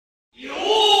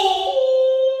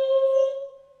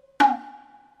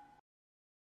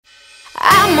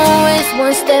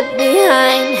one step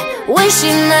behind.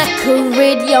 Wishing I could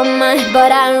read your mind,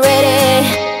 but I'm ready.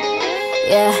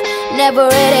 Yeah, never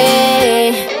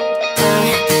ready.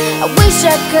 I wish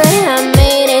I could have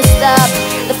made it stop.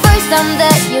 The first time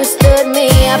that you stood me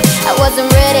up, I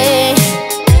wasn't ready.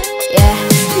 Yeah,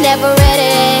 never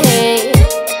ready.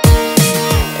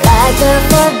 Like a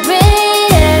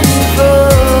forbidden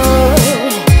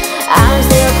fruit, I'm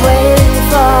still waiting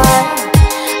for.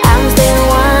 I'm still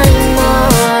wanting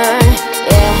more.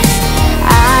 Yeah,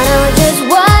 I know just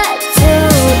what to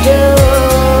do,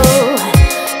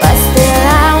 but still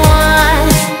I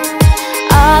want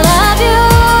all of you.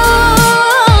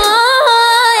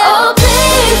 Oh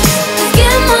please, just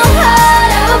give my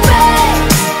heart a break.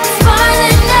 It's more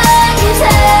than I can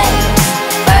take.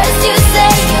 First you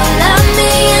say you love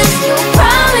me and you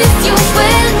promise you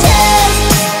will change.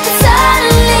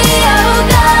 Suddenly you're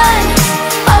gone,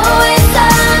 always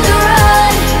on the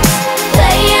run,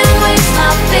 playing with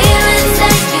my feelings,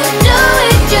 and you do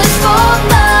it just for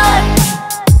fun.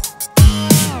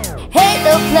 Hate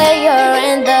the player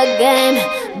in the game,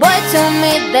 but to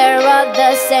me they're all the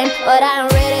same. But I'm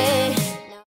ready.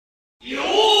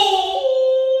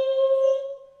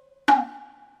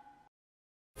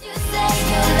 You say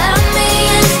you love me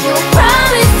and you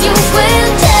promise you will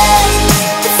change.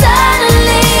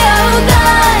 Suddenly you're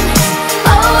gone,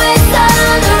 always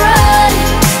on the run,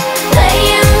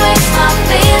 playing with my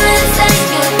feelings, and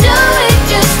you do it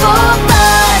just for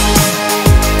fun.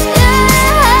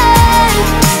 Yeah,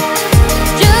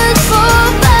 just for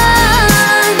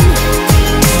fun.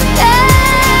 Yeah.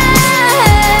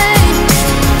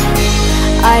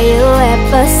 Are you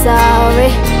ever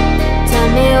sorry? Tell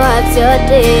me what's your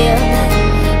deal.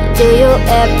 Do you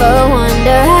ever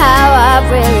wonder how I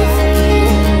really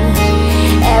feel?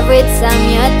 Every time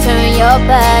you turn your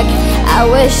back, I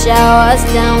wish I was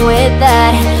done with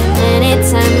that. Many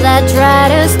times I try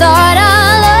to start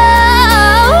all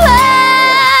over.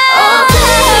 Oh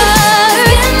please,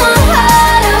 give my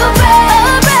heart a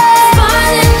break. It's more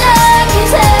than I can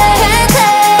take.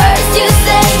 First you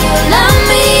say you love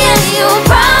me and you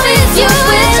promise you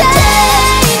will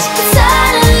change.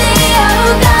 Suddenly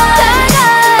you're gone,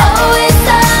 always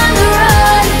on the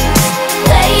run,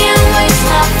 playing with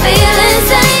my feelings,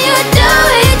 and you do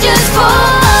it just for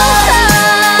fun.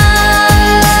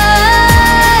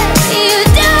 You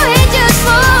do it just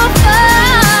for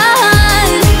fun.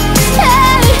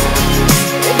 Hey,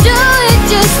 you do it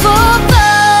just for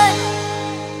fun.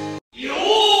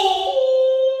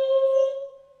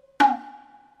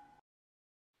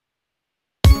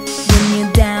 When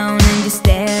you're down and you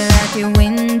stare out your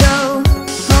window,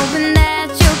 hoping that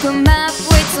you'll come up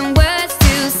with some words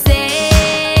to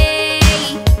say.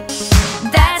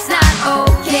 That's not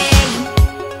okay.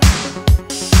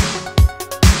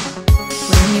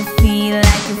 When you feel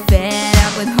like you're fed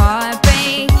up with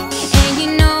heartbreak, and you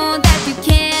know that you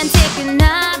can't take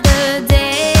another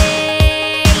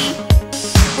day.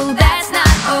 Well, that's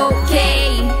not okay.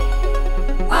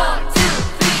 1, 2,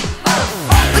 3,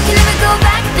 4. We can never go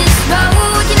back this road.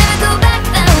 We can never go back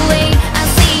that way. I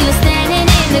see you standing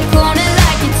in the corner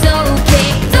like it's okay.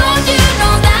 Don't you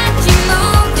know that you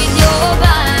move with your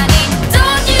body?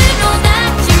 Don't you know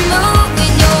that you move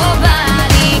with your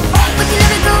body? We can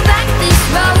never go back this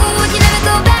road. We can never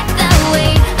go back that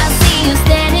way. I see you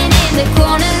standing in the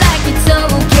corner like it's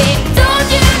okay. Don't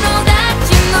you know that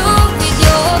you move with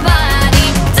your body?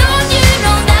 Don't you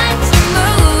know that you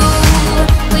move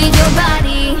with your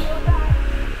body?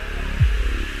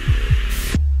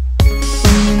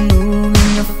 When you're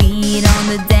moving your feet on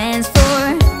the dance floor,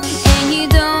 and you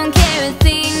don't care a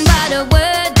thing about a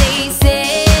word they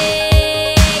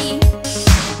say.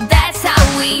 That's how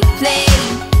we play.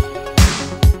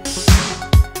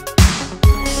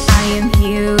 I am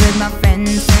here with my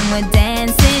friends and we're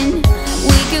dancing.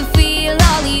 We can feel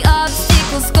all the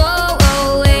obstacles go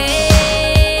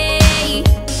away.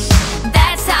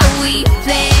 That's how we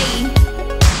play.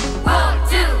 1,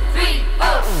 2, 3,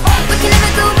 4. We can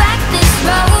never go back this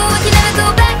road. We can never go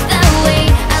back that way.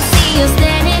 I see you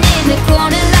standing in the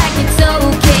corner like it's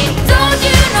okay. Don't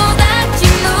you know that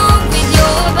you move with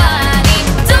your body?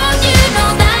 Don't you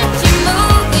know that you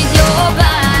move with your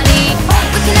body?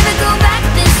 We can never go back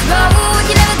this road. We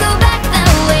can never go back that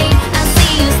way. I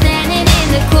see you standing in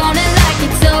the corner like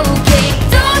it's okay.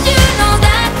 Don't you know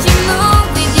that you move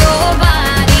with your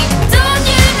body? Don't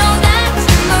you know that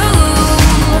you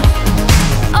move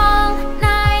all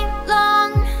night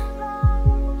long?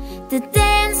 The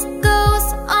dance goes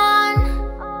on.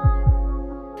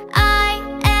 I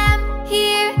am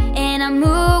here and I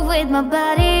move with my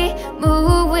body,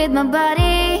 move with my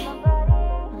body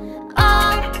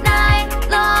all night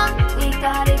long. We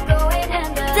got it going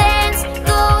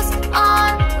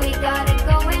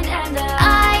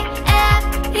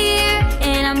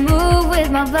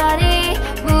my body,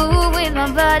 move with my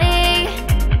body.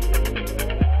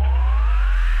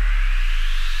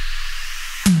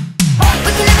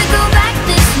 We can never go back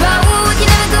this road, we can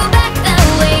never go back that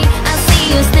way. I see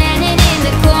you standing in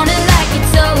the corner like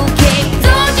it's okay.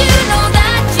 Don't you know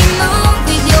that you move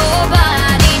with your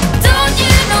body? Don't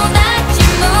you know that you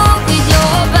move with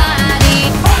your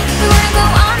body? We wanna go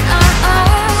on,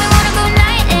 we wanna go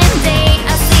night and day.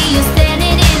 I see you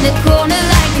standing in the corner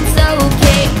like it's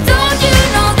okay. Don't you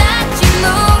know that you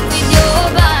move with your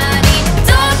body?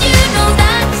 Don't you know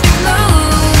that you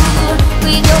move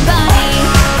with your body?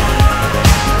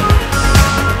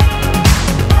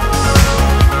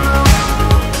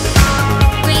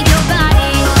 With your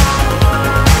body.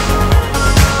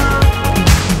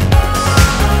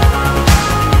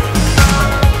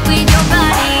 With your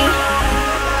body.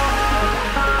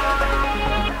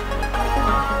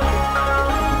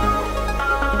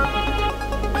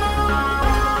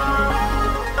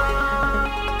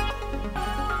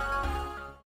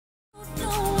 No,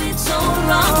 it's so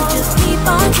wrong to just keep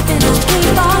on keeping on,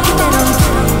 keep on keeping on.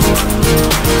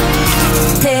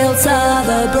 Tales of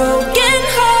a broken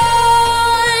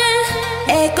heart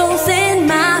echoes in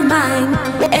my mind,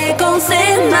 echoes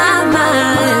in my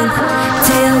mind.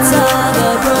 Tales of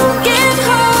a broken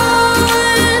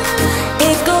heart,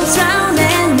 it goes round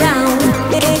and round,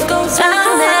 it goes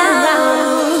round and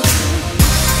round.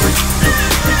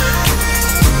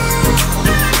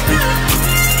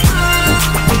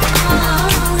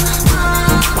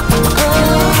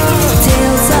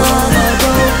 Tales of a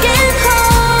broken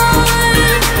heart,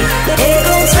 it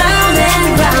goes round and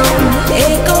round,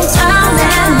 it goes round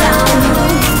and round.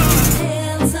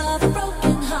 Tales of a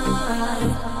broken heart.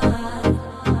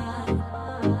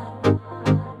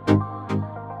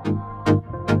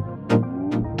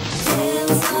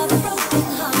 Tales of a broken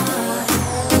heart.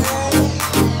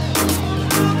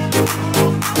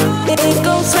 It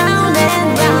goes round and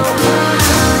round.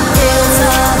 Tales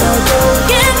of a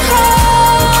broken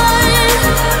heart,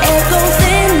 echoes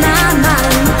in my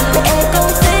mind,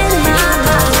 echoes in my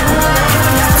mind.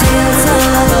 Tales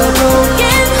of a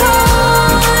broken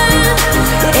heart,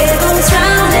 it goes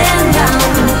round and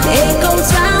round, it goes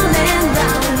round and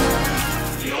round.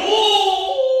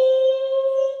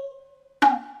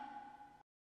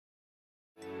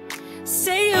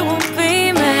 Say you won't be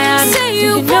mad. Say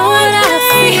you know what I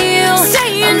feel.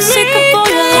 I'm sick of all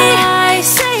your lies.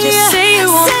 Just say you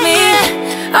want me.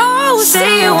 Oh, say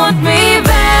you want me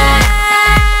back.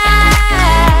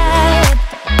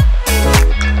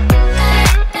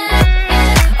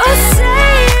 Oh,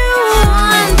 say you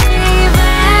want me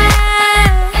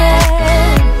back.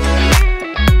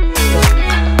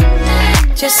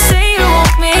 Just say you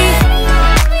want me.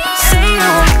 Say you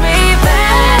want me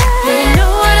back. You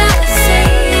know what I say.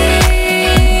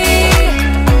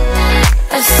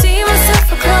 I see myself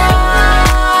across.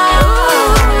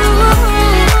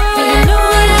 You know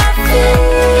what I feel.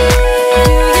 Do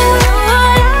you know what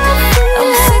I feel?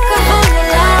 I'm sick of all your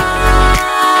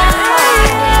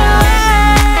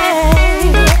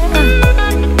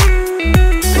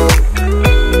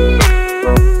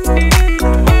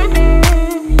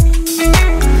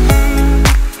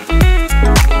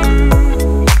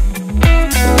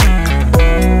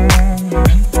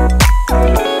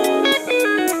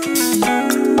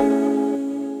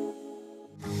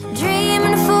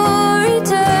Dreaming for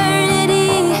eternity,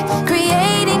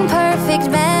 creating perfect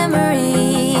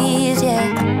memories,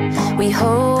 yeah. We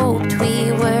hoped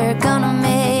we were gonna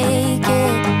make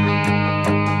it.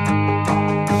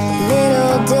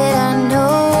 Little did I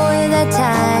know that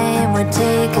time would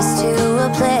take us to a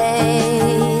place